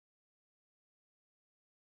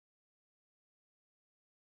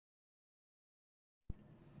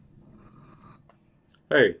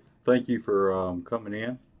Hey, thank you for coming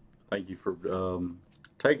in. Thank you for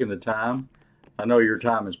taking the time. I know your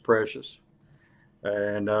time is precious,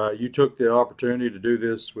 and you took the opportunity to do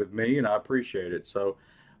this with me, and I appreciate it. So,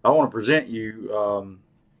 I want to present you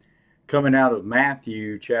coming out of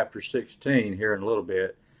Matthew chapter 16 here in a little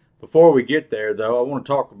bit. Before we get there, though, I want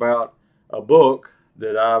to talk about a book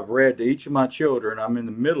that I've read to each of my children. I'm in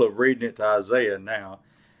the middle of reading it to Isaiah now.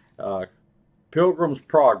 Uh, Pilgrim's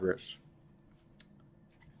Progress.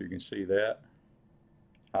 You can see that.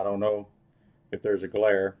 I don't know if there's a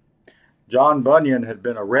glare. John Bunyan had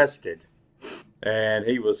been arrested and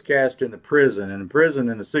he was cast into prison. And prison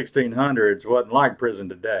in the 1600s wasn't like prison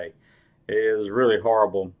today. It was really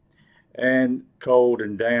horrible and cold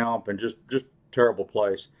and damp and just terrible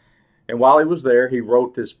place. And while he was there, he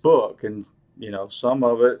wrote this book, and some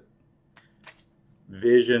of it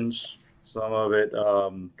visions, some of it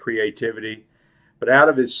creativity. But out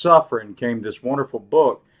of his suffering came this wonderful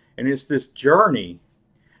book, and it's this journey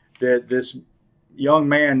that this young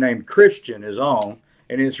man named Christian is on,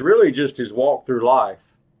 and it's really just his walk through life.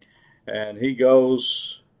 And he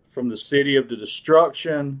goes from the city of the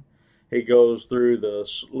destruction, he goes through the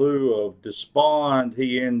slough of despond,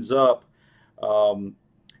 he ends up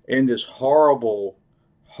in this horrible,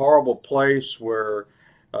 horrible place where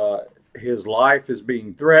his life is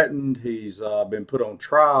being threatened. He's been put on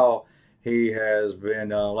trial. He has been,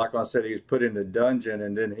 like I said, he was put in a dungeon,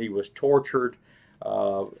 and then he was tortured.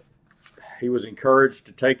 Uh, he was encouraged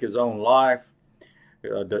to take his own life.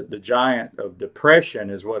 The giant of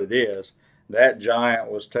depression is what it is. That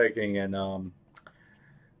giant was taking and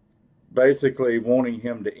basically wanting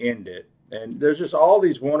him to end it. And there's just all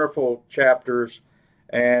these wonderful chapters,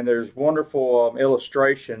 and there's wonderful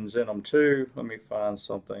illustrations in them too. Let me find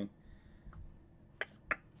something.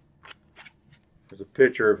 There's a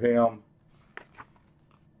picture of him.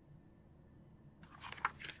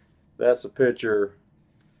 That's a picture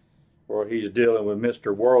where he's dealing with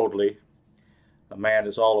Mr. Worldly, a man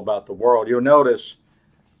that's all about the world. You'll notice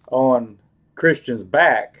on Christian's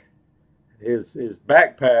back, his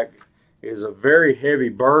backpack is a very heavy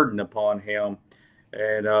burden upon him.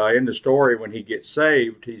 And in the story, when he gets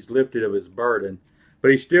saved, he's lifted of his burden, but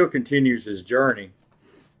he still continues his journey.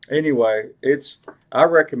 Anyway, I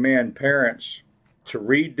recommend parents to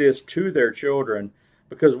read this to their children,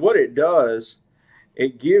 because what it does,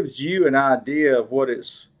 it gives you an idea of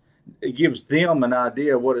it gives them an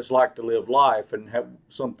idea of what it's like to live life and have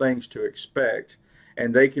some things to expect.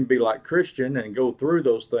 And they can be like Christian and go through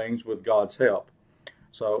those things with God's help.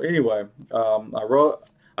 So anyway,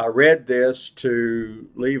 I read this to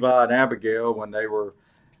Levi and Abigail when they were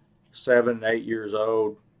 7 and 8 years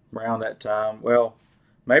old, around that time. Well,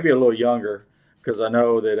 maybe a little younger, because I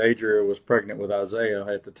know that Adria was pregnant with Isaiah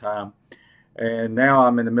at the time. And now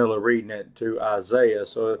I'm in the middle of reading it to Isaiah.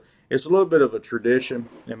 So it's a little bit of a tradition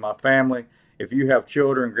in my family. If you have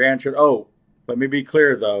children, grandchildren, let me be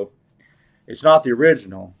clear though, it's not the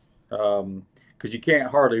original, because you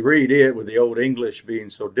can't hardly read it with the old English being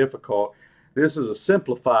so difficult. This is a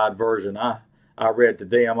simplified version I read to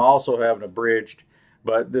them. I also have an abridged,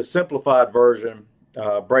 but the simplified version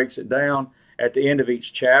breaks it down. At the end of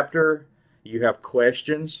each chapter, you have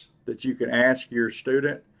questions that you can ask your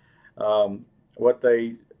student, what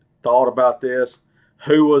they thought about this.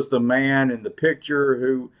 Who was the man in the picture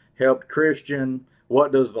who helped Christian?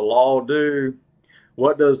 What does the law do?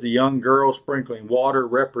 What does the young girl sprinkling water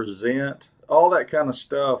represent? All that kind of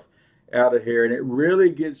stuff out of here. And it really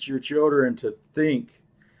gets your children to think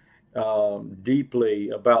deeply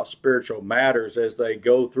about spiritual matters as they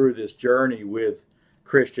go through this journey with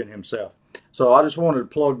Christian himself. So I just wanted to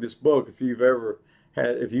plug this book. If you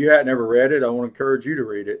hadn't ever read it, I want to encourage you to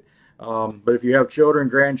read it. But if you have children,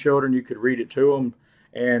 grandchildren, you could read it to them.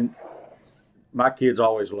 And my kids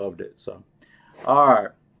always loved it. So, all right.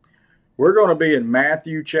 We're going to be in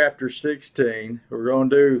Matthew chapter 16. We're going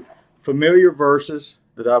to do familiar verses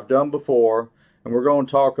that I've done before. And we're going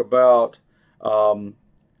to talk about the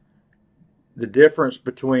difference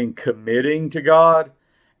between committing to God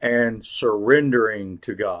and surrendering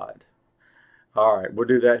to God. All right. We'll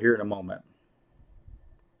do that here in a moment.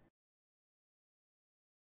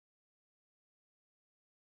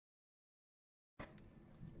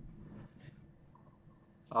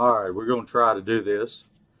 All right, we're going to try to do this,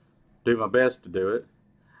 do my best to do it.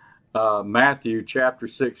 Matthew chapter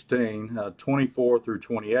 16, 24 through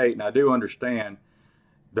 28. And I do understand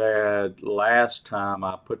that last time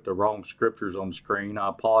I put the wrong scriptures on the screen. I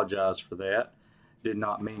apologize for that. Did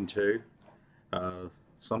not mean to.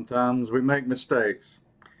 Sometimes we make mistakes.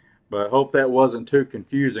 But I hope that wasn't too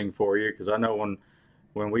confusing for you, because I know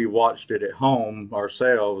when we watched it at home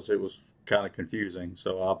ourselves, it was kind of confusing,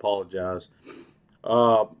 so I apologize.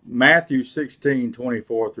 Matthew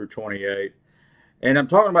 16:24 through 28. And I'm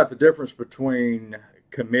talking about the difference between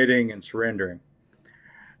committing and surrendering.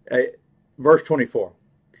 Verse 24.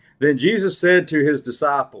 Then Jesus said to his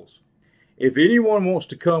disciples, if anyone wants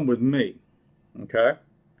to come with me, okay,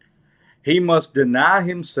 he must deny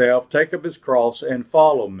himself, take up his cross, and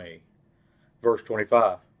follow me. Verse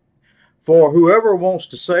 25. For whoever wants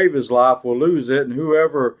to save his life will lose it, and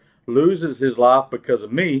whoever loses his life because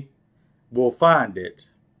of me will find it.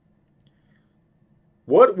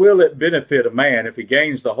 What will it benefit a man if he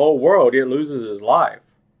gains the whole world yet loses his life?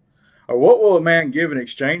 Or what will a man give in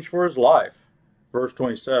exchange for his life? Verse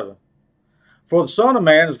 27. For the Son of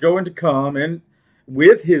Man is going to come in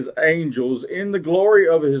with his angels in the glory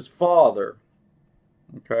of his Father.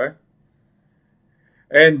 Okay.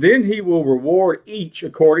 And then he will reward each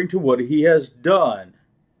according to what he has done.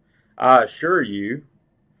 I assure you,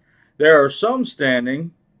 there are some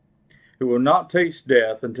standing who will not taste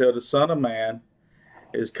death until the Son of Man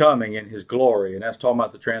is coming in his glory. And that's talking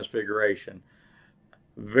about the transfiguration.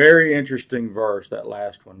 Very interesting verse, that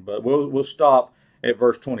last one. But we'll stop at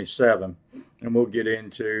verse 27 and we'll get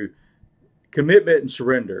into commitment and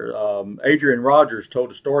surrender. Adrian Rogers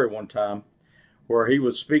told a story one time where he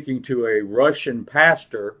was speaking to a Russian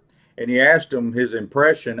pastor and he asked him his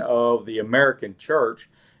impression of the American church.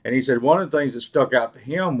 And he said one of the things that stuck out to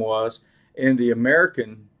him was in the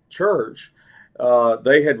American church,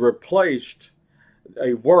 they had replaced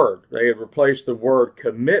a word. They had replaced the word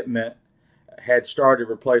commitment, had started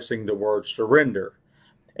replacing the word surrender.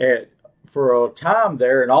 And for a time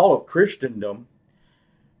there in all of Christendom,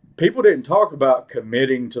 people didn't talk about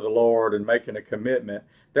committing to the Lord and making a commitment.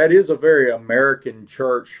 That is a very American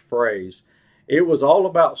church phrase. It was all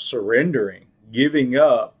about surrendering, giving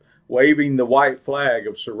up, waving the white flag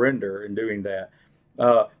of surrender and doing that.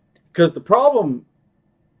 Because the problem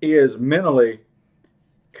is mentally,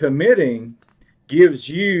 committing gives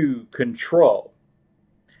you control.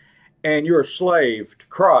 And you're a slave to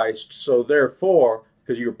Christ, so therefore,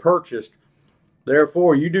 because you're purchased,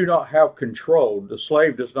 therefore you do not have control. The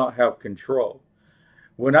slave does not have control.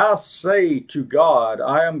 When I say to God,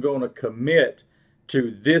 I am going to commit to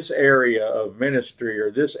this area of ministry or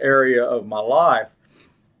this area of my life,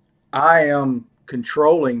 I am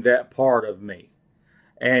controlling that part of me.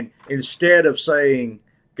 And instead of saying,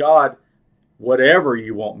 God, whatever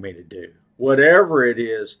you want me to do, whatever it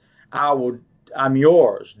is, I'm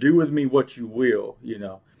yours. Do with me what you will, you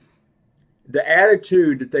know. The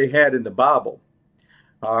attitude that they had in the Bible,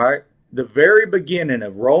 all right, the very beginning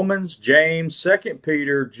of Romans, James, 2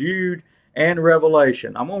 Peter, Jude, and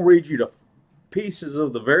Revelation. I'm going to read you the pieces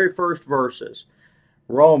of the very first verses.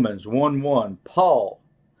 Romans 1:1, Paul,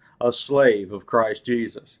 a slave of Christ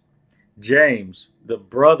Jesus. James, the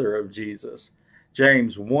brother of Jesus.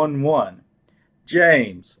 James 1:1,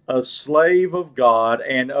 James, a slave of God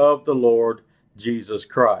and of the Lord Jesus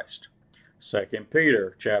Christ. 2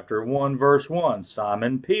 Peter chapter 1, verse 1,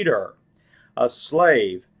 Simon Peter, a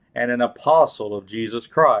slave and an apostle of Jesus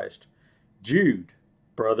Christ. Jude,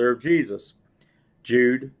 brother of Jesus.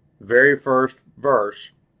 Jude, very first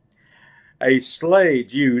verse, a slave,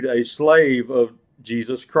 Jude, a slave of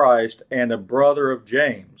Jesus Christ and a brother of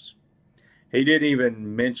James. He didn't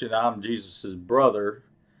even mention I'm Jesus' brother,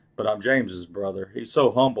 but I'm James's brother. He's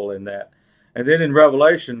so humble in that. And then in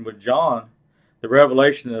Revelation with John, the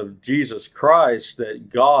revelation of Jesus Christ that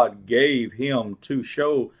God gave him to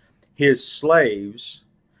show his slaves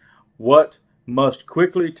what must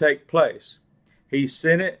quickly take place. He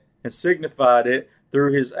sent it and signified it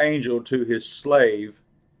through his angel to his slave,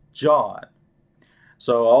 John.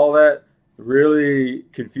 So all that really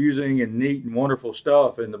confusing and neat and wonderful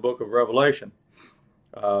stuff in the book of Revelation.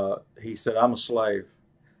 He said, I'm a slave,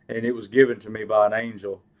 and it was given to me by an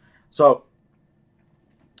angel. So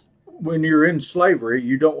when you're in slavery,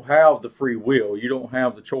 you don't have the free will. You don't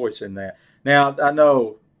have the choice in that. Now, I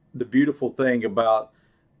know the beautiful thing about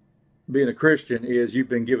being a Christian is you've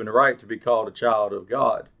been given the right to be called a child of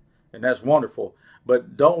God, and that's wonderful.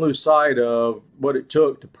 But don't lose sight of what it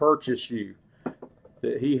took to purchase you,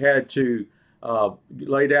 that he had to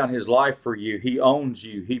lay down his life for you. He owns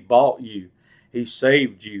you. He bought you. He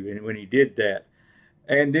saved you, and when he did that,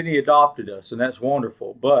 and then he adopted us, and that's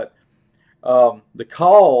wonderful. But the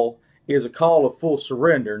call is a call of full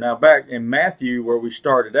surrender. Now, back in Matthew, where we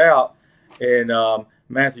started out, in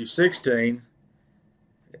Matthew 16,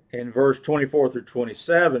 in verse 24 through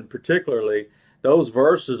 27 particularly, those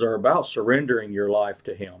verses are about surrendering your life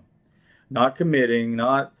to him. Not committing,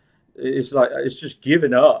 it's just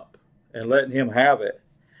giving up and letting him have it.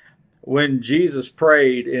 When Jesus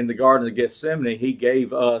prayed in the Garden of Gethsemane, he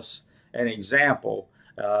gave us an example.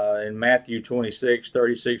 In Matthew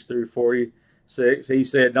 26:36 through 46, he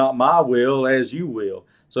said, not my will as you will.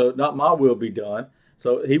 So not my will be done.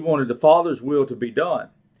 So he wanted the Father's will to be done.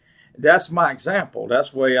 That's my example.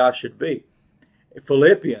 That's the way I should be.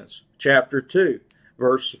 Philippians chapter 2,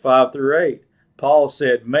 verse 5 through 8. Paul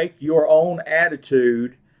said, make your own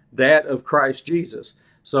attitude that of Christ Jesus.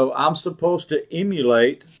 So I'm supposed to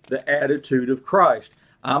emulate the attitude of Christ.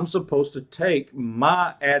 I'm supposed to take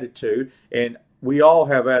my attitude, and we all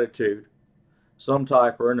have attitude, some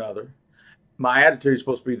type or another. My attitude is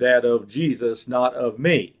supposed to be that of Jesus, not of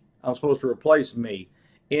me. I'm supposed to replace me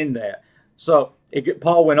in that. So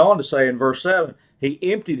Paul went on to say in verse 7, he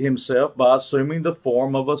emptied himself by assuming the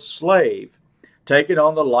form of a slave, taking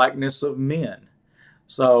on the likeness of men.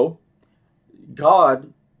 So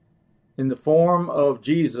God, in the form of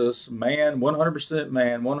Jesus, man, 100%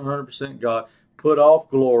 man, 100% God, put off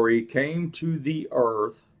glory, came to the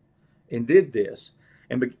earth, and did this,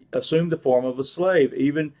 and assumed the form of a slave.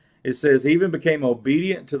 Even, it says, even became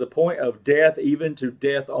obedient to the point of death, even to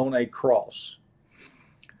death on a cross.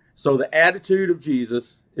 So the attitude of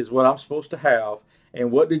Jesus is what I'm supposed to have.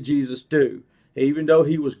 And what did Jesus do? Even though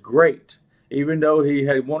he was great, even though he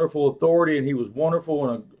had wonderful authority and he was wonderful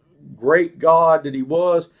and a great God that he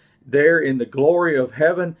was there in the glory of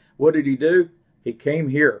heaven, what did he do? He came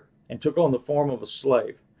here and took on the form of a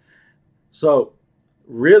slave. So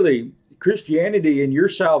really, Christianity and your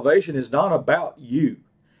salvation is not about you.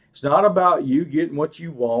 It's not about you getting what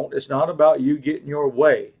you want. It's not about you getting your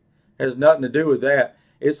way. It has nothing to do with that.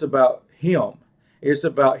 It's about him. It's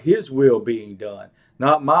about his will being done.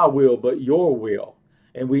 Not my will, but your will.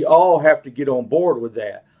 And we all have to get on board with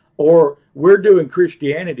that. Or we're doing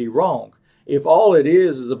Christianity wrong. If all it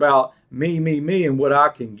is about me, me, and what I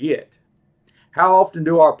can get. How often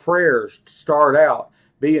do our prayers start out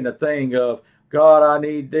being a thing of, God, I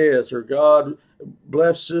need this, or God,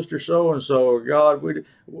 bless sister so-and-so, or God,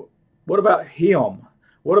 what about him?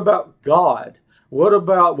 What about God? What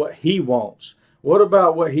about what he wants? What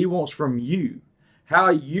about what he wants from you? How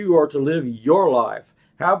you are to live your life?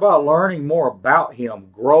 How about learning more about him,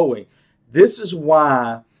 growing? This is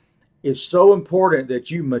why it's so important that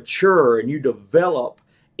you mature and you develop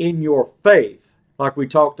in your faith, like we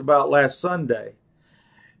talked about last Sunday.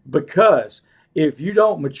 Because if you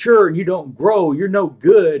don't mature and you don't grow, you're no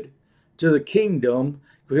good to the kingdom,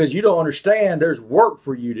 because you don't understand there's work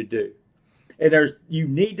for you to do. And you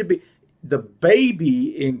need to be, the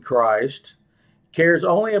baby in Christ cares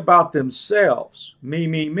only about themselves. Me,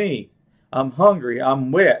 me, me. I'm hungry.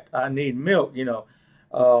 I'm wet. I need milk.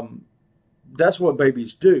 That's what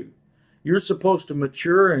babies do. You're supposed to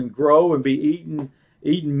mature and grow and be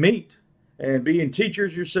eating meat and being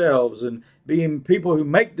teachers yourselves and being people who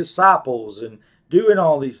make disciples and doing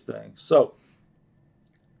all these things. So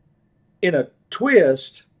in a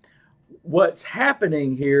twist, what's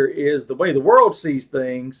happening here is the way the world sees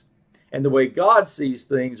things and the way God sees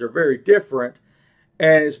things are very different,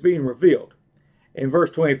 and it's being revealed. In verse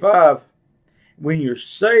 25, when you're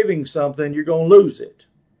saving something, you're going to lose it.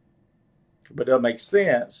 But it doesn't make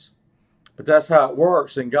sense. But that's how it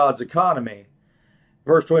works in God's economy.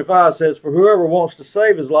 Verse 25 says, for whoever wants to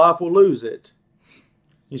save his life will lose it.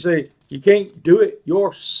 You see, you can't do it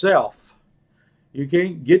yourself. You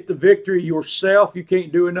can't get the victory yourself. You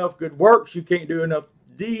can't do enough good works. You can't do enough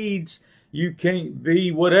deeds. You can't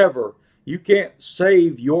be whatever. You can't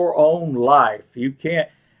save your own life. You can't.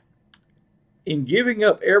 In giving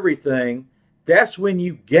up everything, that's when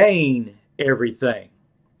you gain everything.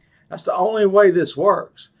 That's the only way this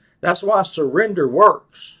works. That's why surrender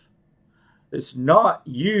works. It's not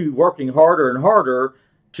you working harder and harder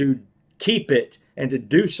to keep it and to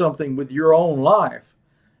do something with your own life.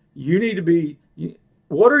 You need to be,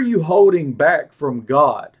 what are you holding back from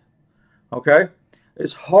God? Okay?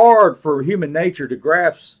 It's hard for human nature to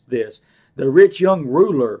grasp this. The rich young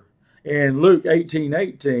ruler in Luke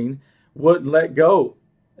 18:18 wouldn't let go.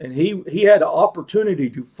 And he had an opportunity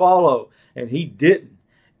to follow, and he didn't.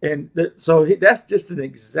 And so that's just an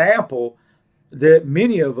example that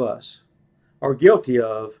many of us are guilty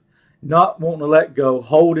of, not wanting to let go,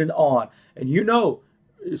 holding on. And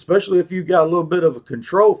especially if you've got a little bit of a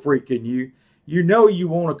control freak in you, you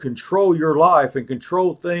want to control your life and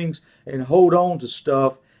control things and hold on to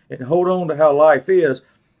stuff and hold on to how life is.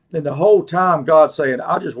 And the whole time God's saying,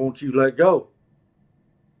 I just want you to let go.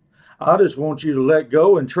 I just want you to let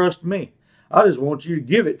go and trust me. I just want you to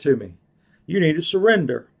give it to me. You need to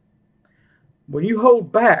surrender. When you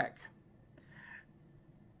hold back,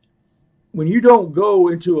 when you don't go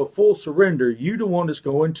into a full surrender, you're the one that's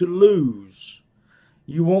going to lose.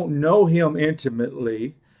 You won't know him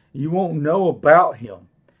intimately. You won't know about him.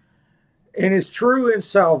 And it's true in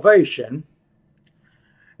salvation.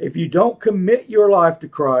 If you don't commit your life to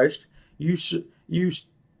Christ, you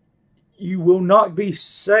will not be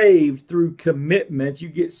saved through commitment. You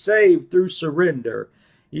get saved through surrender.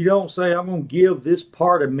 You don't say, I'm going to give this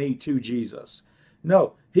part of me to Jesus.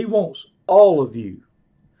 No, he wants all of you.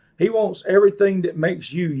 He wants everything that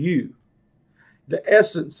makes you you, the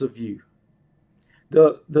essence of you,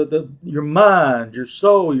 your mind, your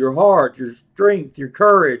soul, your heart, your strength, your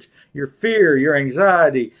courage, your fear, your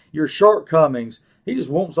anxiety, your shortcomings. He just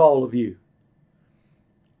wants all of you.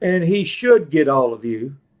 And he should get all of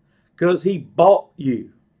you because he bought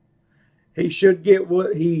you. He should get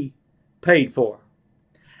what he paid for.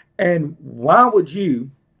 And why would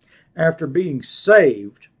you, after being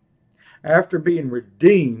saved, after being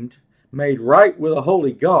redeemed, made right with a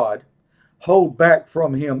holy God, hold back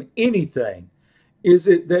from him anything? Is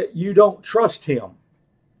it that you don't trust him?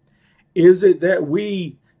 Is it that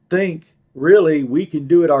we think really we can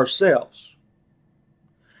do it ourselves?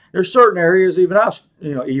 There's certain areas,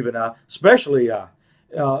 especially I,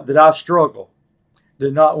 that I struggle,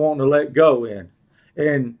 that not wanting to let go in,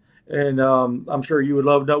 and I'm sure you would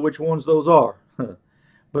love to know which ones those are,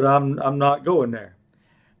 but I'm not going there.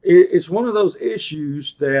 It's one of those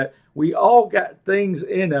issues that we all got things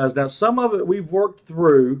in us. Now, some of it we've worked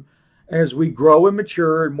through as we grow and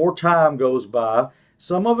mature and more time goes by.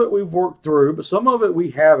 Some of it we've worked through, but some of it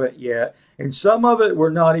we haven't yet, and some of it we're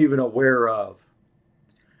not even aware of.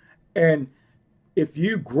 And if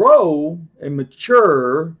you grow and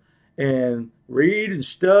mature and read and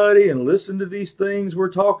study and listen to these things we're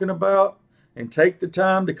talking about and take the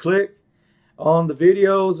time to click on the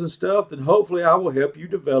videos and stuff, then hopefully I will help you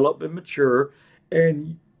develop and mature,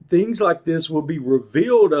 and things like this will be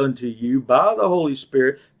revealed unto you by the Holy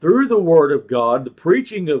Spirit through the Word of God, the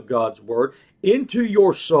preaching of God's Word into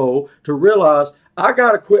your soul, to realize I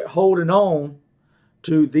got to quit holding on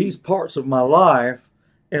to these parts of my life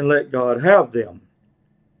and let God have them.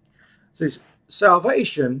 See,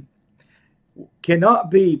 salvation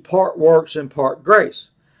cannot be part works and part grace.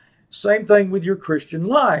 Same thing with your Christian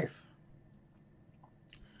life.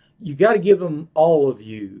 You got to give him all of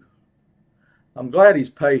you. I'm glad he's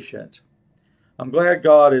patient. I'm glad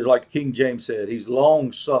God is, like King James said, he's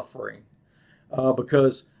long-suffering,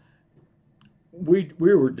 because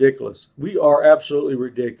we're ridiculous. We are absolutely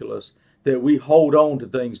ridiculous that we hold on to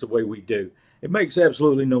things the way we do. It makes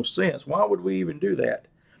absolutely no sense. Why would we even do that?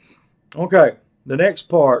 Okay, the next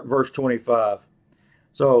part, verse 25.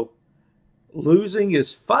 So, losing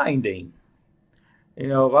is finding. You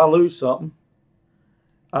know, if I lose something,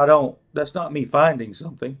 that's not me finding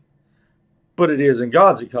something, but it is in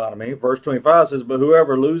God's economy. Verse 25 says, but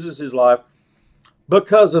whoever loses his life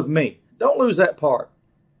because of me. Don't lose that part.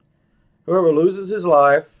 Whoever loses his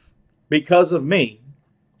life because of me,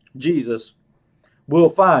 Jesus, will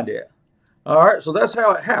find it. All right, so that's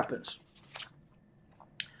how it happens.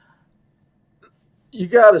 You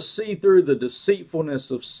got to see through the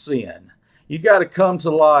deceitfulness of sin. You got to come to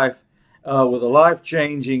life with a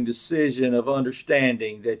life-changing decision of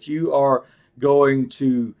understanding that you are going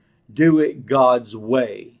to do it God's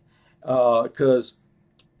way. Because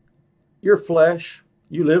your flesh,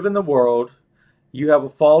 you live in the world, you have a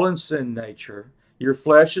fallen sin nature, your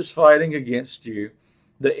flesh is fighting against you,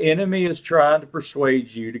 the enemy is trying to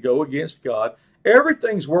persuade you to go against God.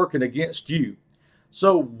 Everything's working against you.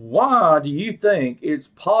 So why do you think it's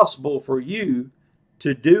possible for you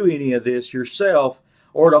to do any of this yourself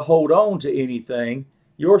or to hold on to anything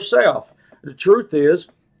yourself? The truth is,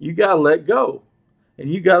 you got to let go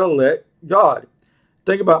and you got to let God.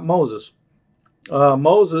 Think about Moses.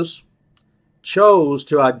 Moses chose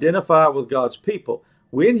to identify with God's people.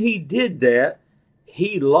 When he did that,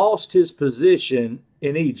 he lost his position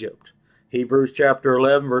in Egypt. Hebrews chapter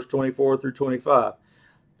 11, verse 24 through 25.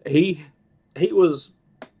 He was,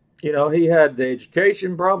 he had the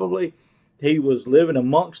education probably. He was living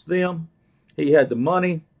amongst them. He had the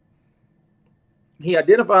money. He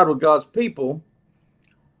identified with God's people.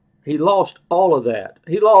 He lost all of that.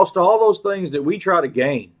 He lost all those things that we try to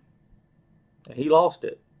gain. He lost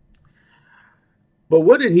it. But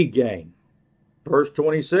what did he gain? Verse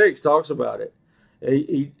 26 talks about it.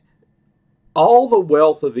 All the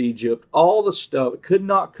wealth of Egypt, all the stuff, could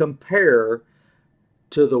not compare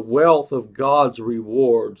to the wealth of God's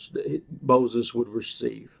rewards that Moses would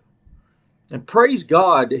receive. And praise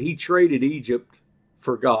God that he traded Egypt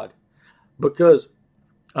for God. Because,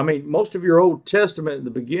 most of your Old Testament in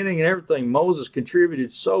the beginning and everything, Moses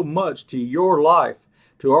contributed so much to your life,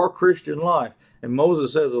 to our Christian life, and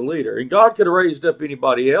Moses as a leader. And God could have raised up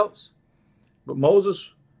anybody else, but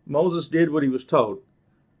Moses did what he was told.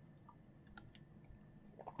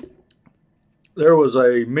 there was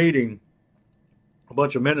a meeting. A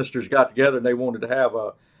bunch of ministers got together and they wanted to have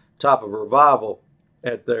a type of revival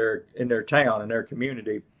in their town, in their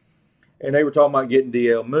community. And they were talking about getting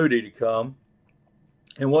D.L. Moody to come.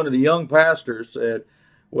 And one of the young pastors said,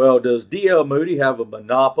 well, does D.L. Moody have a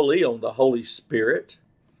monopoly on the Holy Spirit?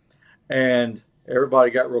 And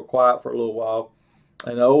everybody got real quiet for a little while.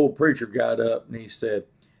 And the old preacher got up and he said,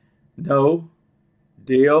 no,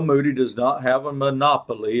 D.L. Moody does not have a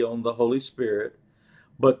monopoly on the Holy Spirit,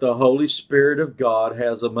 but the Holy Spirit of God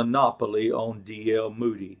has a monopoly on D.L.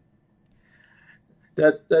 Moody.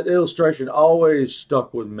 That illustration always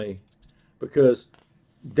stuck with me, because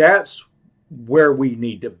that's where we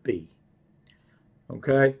need to be.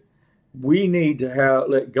 Okay? We need to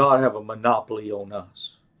let God have a monopoly on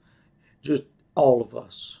us. Just all of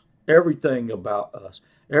us. Everything about us.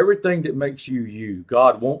 Everything that makes you you.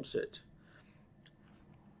 God wants it.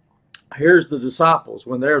 Here's the disciples.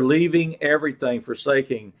 When they're leaving everything,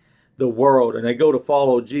 forsaking the world, and they go to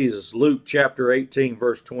follow Jesus. Luke chapter 18,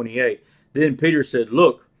 verse 28. Then Peter said,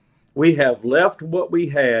 look, we have left what we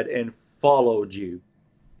had and followed you.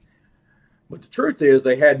 But the truth is,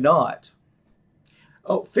 they had not.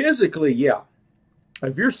 Oh, physically, yeah.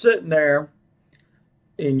 If you're sitting there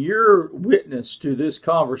and you're witness to this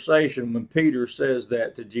conversation when Peter says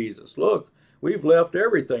that to Jesus, look, we've left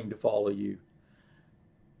everything to follow you.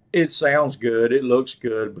 It sounds good, it looks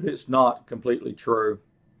good, but it's not completely true.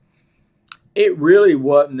 It really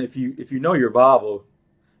wasn't, if you know your Bible,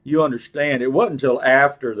 you understand it wasn't until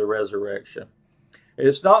after the resurrection.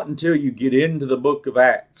 It's not until you get into the book of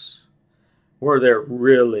Acts where they're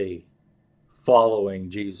really following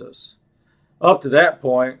Jesus. Up to that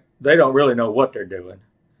point, they don't really know what they're doing.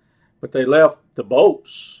 But they left the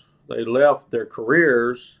boats, they left their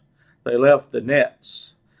careers, they left the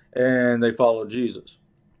nets, and they followed Jesus.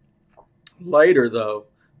 Later, though,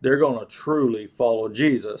 they're going to truly follow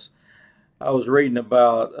Jesus. I was reading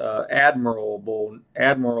about Admiral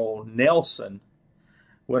Nelson,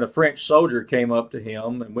 when a French soldier came up to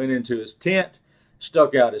him and went into his tent,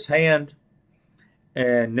 stuck out his hand,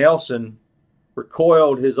 and Nelson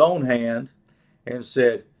recoiled his own hand and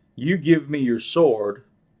said, you give me your sword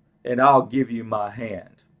and I'll give you my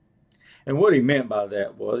hand. And what he meant by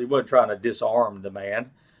that was, he wasn't trying to disarm the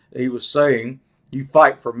man. He was saying, you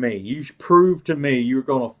fight for me. You prove to me you're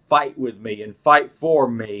going to fight with me and fight for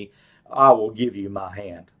me. I will give you my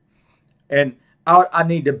hand. And I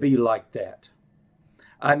need to be like that.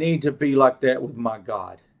 I need to be like that with my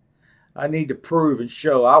God. I need to prove and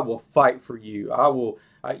show I will fight for you.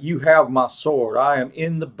 You have my sword. I am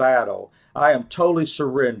in the battle. I am totally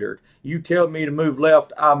surrendered. You tell me to move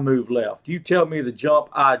left, I move left. You tell me to jump,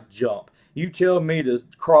 I jump. You tell me to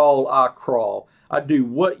crawl, I crawl. I do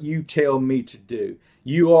what you tell me to do.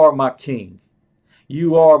 You are my king.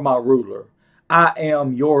 You are my ruler. I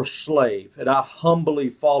am your slave, and I humbly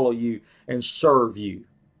follow you and serve you.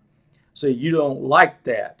 See, you don't like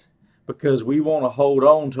that because we want to hold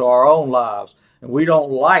on to our own lives, and we don't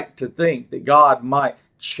like to think that God might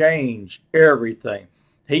change everything.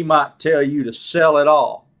 He might tell you to sell it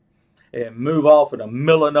all and move off in the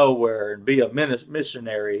middle of nowhere and be a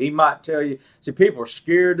missionary. He might tell you, see, people are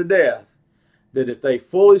scared to death that if they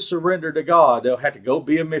fully surrender to God, they'll have to go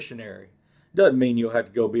be a missionary. Doesn't mean you'll have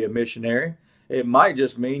to go be a missionary. It might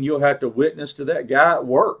just mean you'll have to witness to that guy at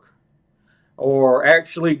work, or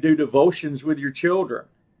actually do devotions with your children,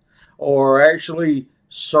 or actually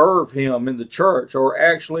serve him in the church, or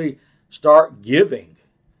actually start giving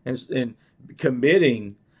and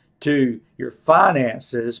committing to your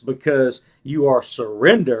finances because you are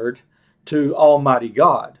surrendered to Almighty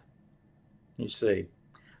God. You see,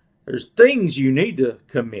 there's things you need to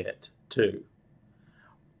commit to,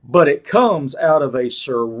 but it comes out of a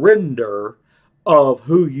surrender of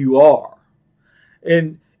who you are.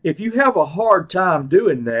 And if you have a hard time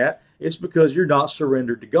doing that, it's because you're not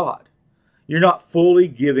surrendered to God. You're not fully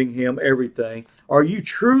giving him everything. Are you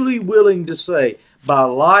truly willing to say, by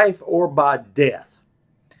life or by death,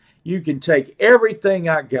 you can take everything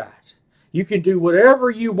I got. You can do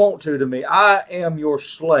whatever you want to me. I am your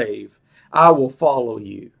slave. I will follow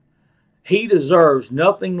you. He deserves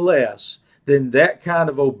nothing less than that kind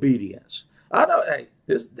of obedience. I know, hey,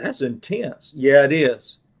 that's intense. Yeah, it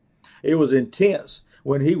is. It was intense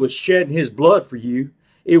when he was shedding his blood for you.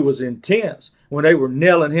 It was intense when they were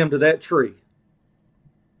nailing him to that tree.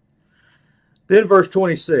 Then verse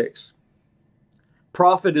 26,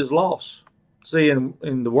 profit is loss. See,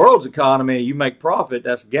 in the world's economy, you make profit,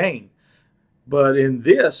 that's gain. But in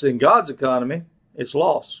God's economy, it's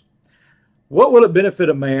loss. What will it benefit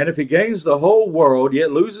a man if he gains the whole world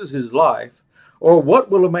yet loses his life? Or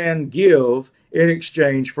what will a man give in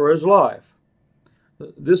exchange for his life?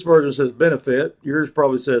 This version says benefit. Yours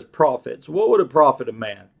probably says profit. So what would it profit a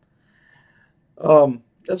man?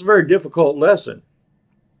 That's a very difficult lesson.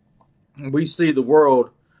 We see the world,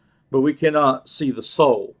 but we cannot see the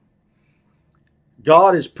soul.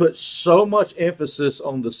 God has put so much emphasis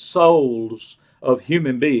on the souls of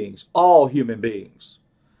human beings, all human beings,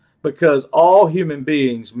 because all human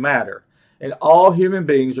beings matter. And all human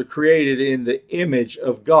beings are created in the image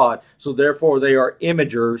of God. So therefore they are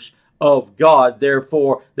imagers of God.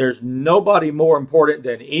 Therefore there's nobody more important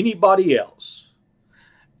than anybody else.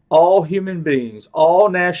 All human beings, all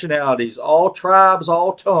nationalities, all tribes,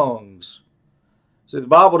 all tongues. See, the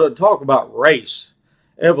Bible doesn't talk about race.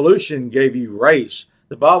 Evolution gave you race.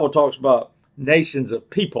 The Bible talks about nations of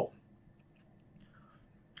people.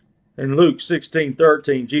 In Luke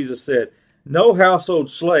 16:13, Jesus said, "No household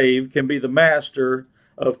slave can be the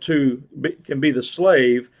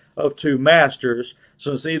slave of two masters,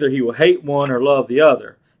 since either he will hate one or love the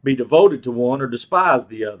other, be devoted to one or despise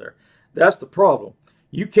the other." That's the problem.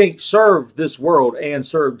 You can't serve this world and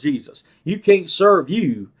serve Jesus. You can't serve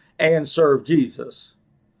you and serve Jesus.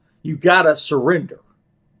 You got to surrender.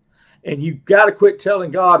 And you got to quit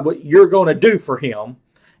telling God what you're going to do for him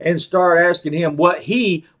and start asking him what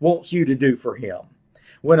he wants you to do for him.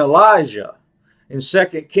 When Elijah in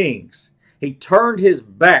 2 Kings, he turned his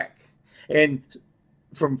back, and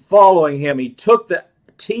from following him, he took the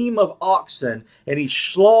team of oxen and he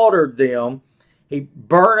slaughtered them. He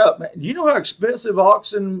burned up. Do you know how expensive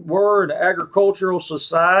oxen were in the agricultural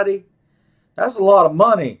society? That's a lot of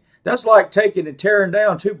money. That's like taking and tearing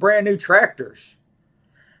down 2 brand new tractors.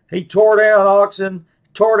 He tore down oxen,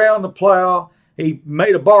 tore down the plow. He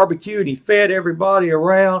made a barbecue and he fed everybody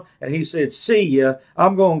around. And he said, "See ya,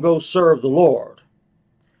 I'm going to go serve the Lord."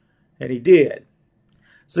 And he did.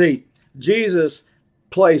 See, Jesus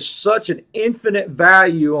placed such an infinite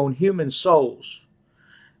value on human souls.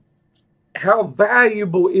 How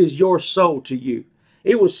valuable is your soul to you?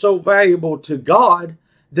 It was so valuable to God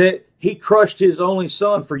that he crushed his only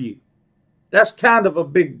son for you. That's kind of a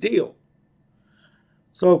big deal.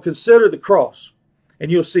 So consider the cross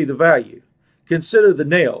and you'll see the value. Consider the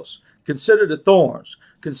nails. Consider the thorns.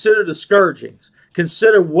 Consider the scourgings.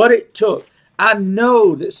 Consider what it took. I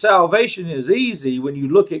know that salvation is easy when you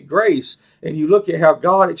look at grace and you look at how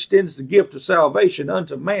God extends the gift of salvation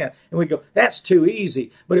unto man. And we go, that's too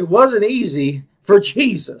easy. But it wasn't easy for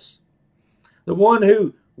Jesus. The one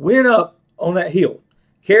who went up on that hill,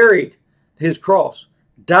 carried his cross,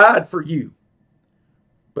 died for you.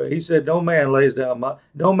 But he said, no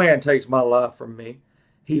man takes my life from me.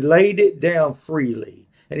 He laid it down freely.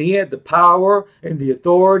 And he had the power and the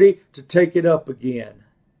authority to take it up again.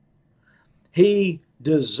 He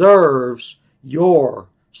deserves your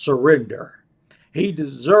surrender. He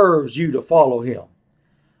deserves you to follow him.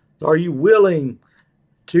 Are you willing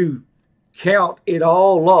to count it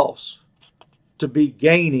all loss to be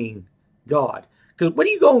gaining God? Because what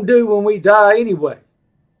are you going to do when we die anyway?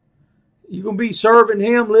 You're going to be serving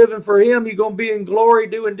him, living for him. You're going to be in glory,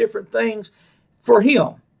 doing different things for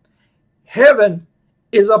him. Heaven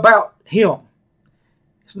is about him.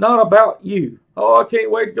 It's not about you. Oh, I can't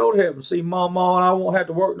wait to go to heaven, see Mama, and I won't have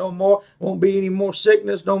to work no more. Won't be any more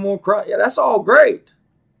sickness, no more crying. Yeah, that's all great.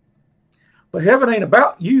 But heaven ain't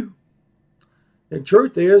about you. The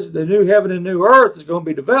truth is, the new heaven and new earth is going to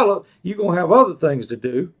be developed. You're going to have other things to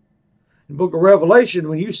do. In the book of Revelation,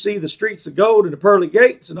 when you see the streets of gold and the pearly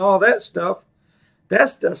gates and all that stuff,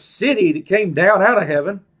 that's the city that came down out of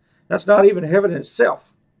heaven. That's not even heaven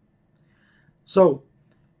itself. So,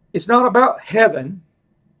 it's not about heaven.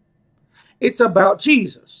 It's about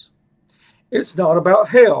Jesus. It's not about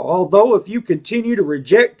hell. Although if you continue to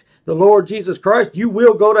reject the Lord Jesus Christ, you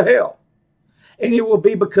will go to hell. And it will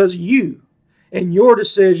be because of you and your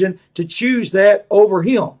decision to choose that over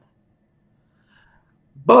him.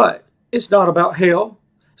 But it's not about hell.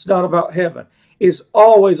 It's not about heaven. It's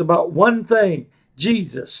always about one thing,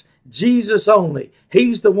 Jesus. Jesus only.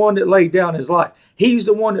 He's the one that laid down his life. He's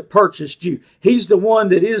the one that purchased you. He's the one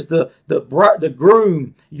that is the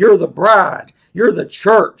groom. You're the bride. You're the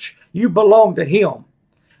church. You belong to him.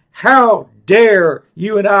 How dare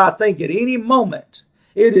you and I think at any moment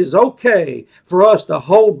it is okay for us to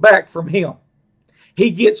hold back from him?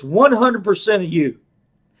 He gets 100% of you.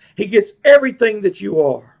 He gets everything that you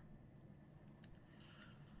are.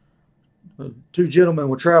 2 gentlemen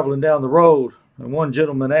were traveling down the road, and one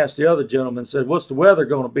gentleman asked the other gentleman, said, "What's the weather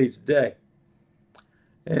going to be today?"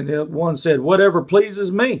 And the one said, "Whatever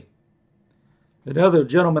pleases me." And the other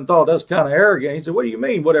gentleman thought that's kind of arrogant. He said, "What do you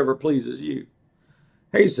mean, whatever pleases you?"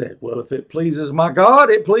 He said, "Well, if it pleases my God,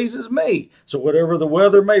 it pleases me. So whatever the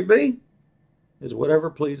weather may be is whatever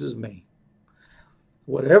pleases me."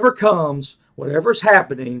 whatever comes, whatever's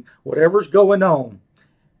happening, whatever's going on,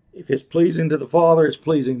 if it's pleasing to the Father, it's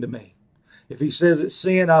pleasing to me. If he says it's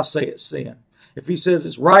sin, I'll say it's sin. If he says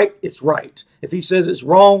it's right, it's right. If he says it's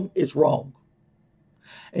wrong, it's wrong.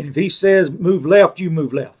 And if he says move left, you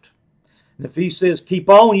move left. And if he says keep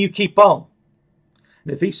on, you keep on.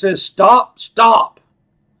 And if he says stop, stop.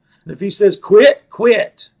 And if he says quit,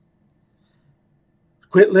 quit.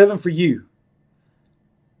 Quit living for you.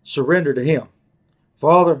 Surrender to him.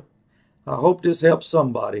 Father, I hope this helps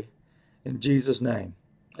somebody. In Jesus' name,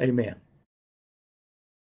 amen.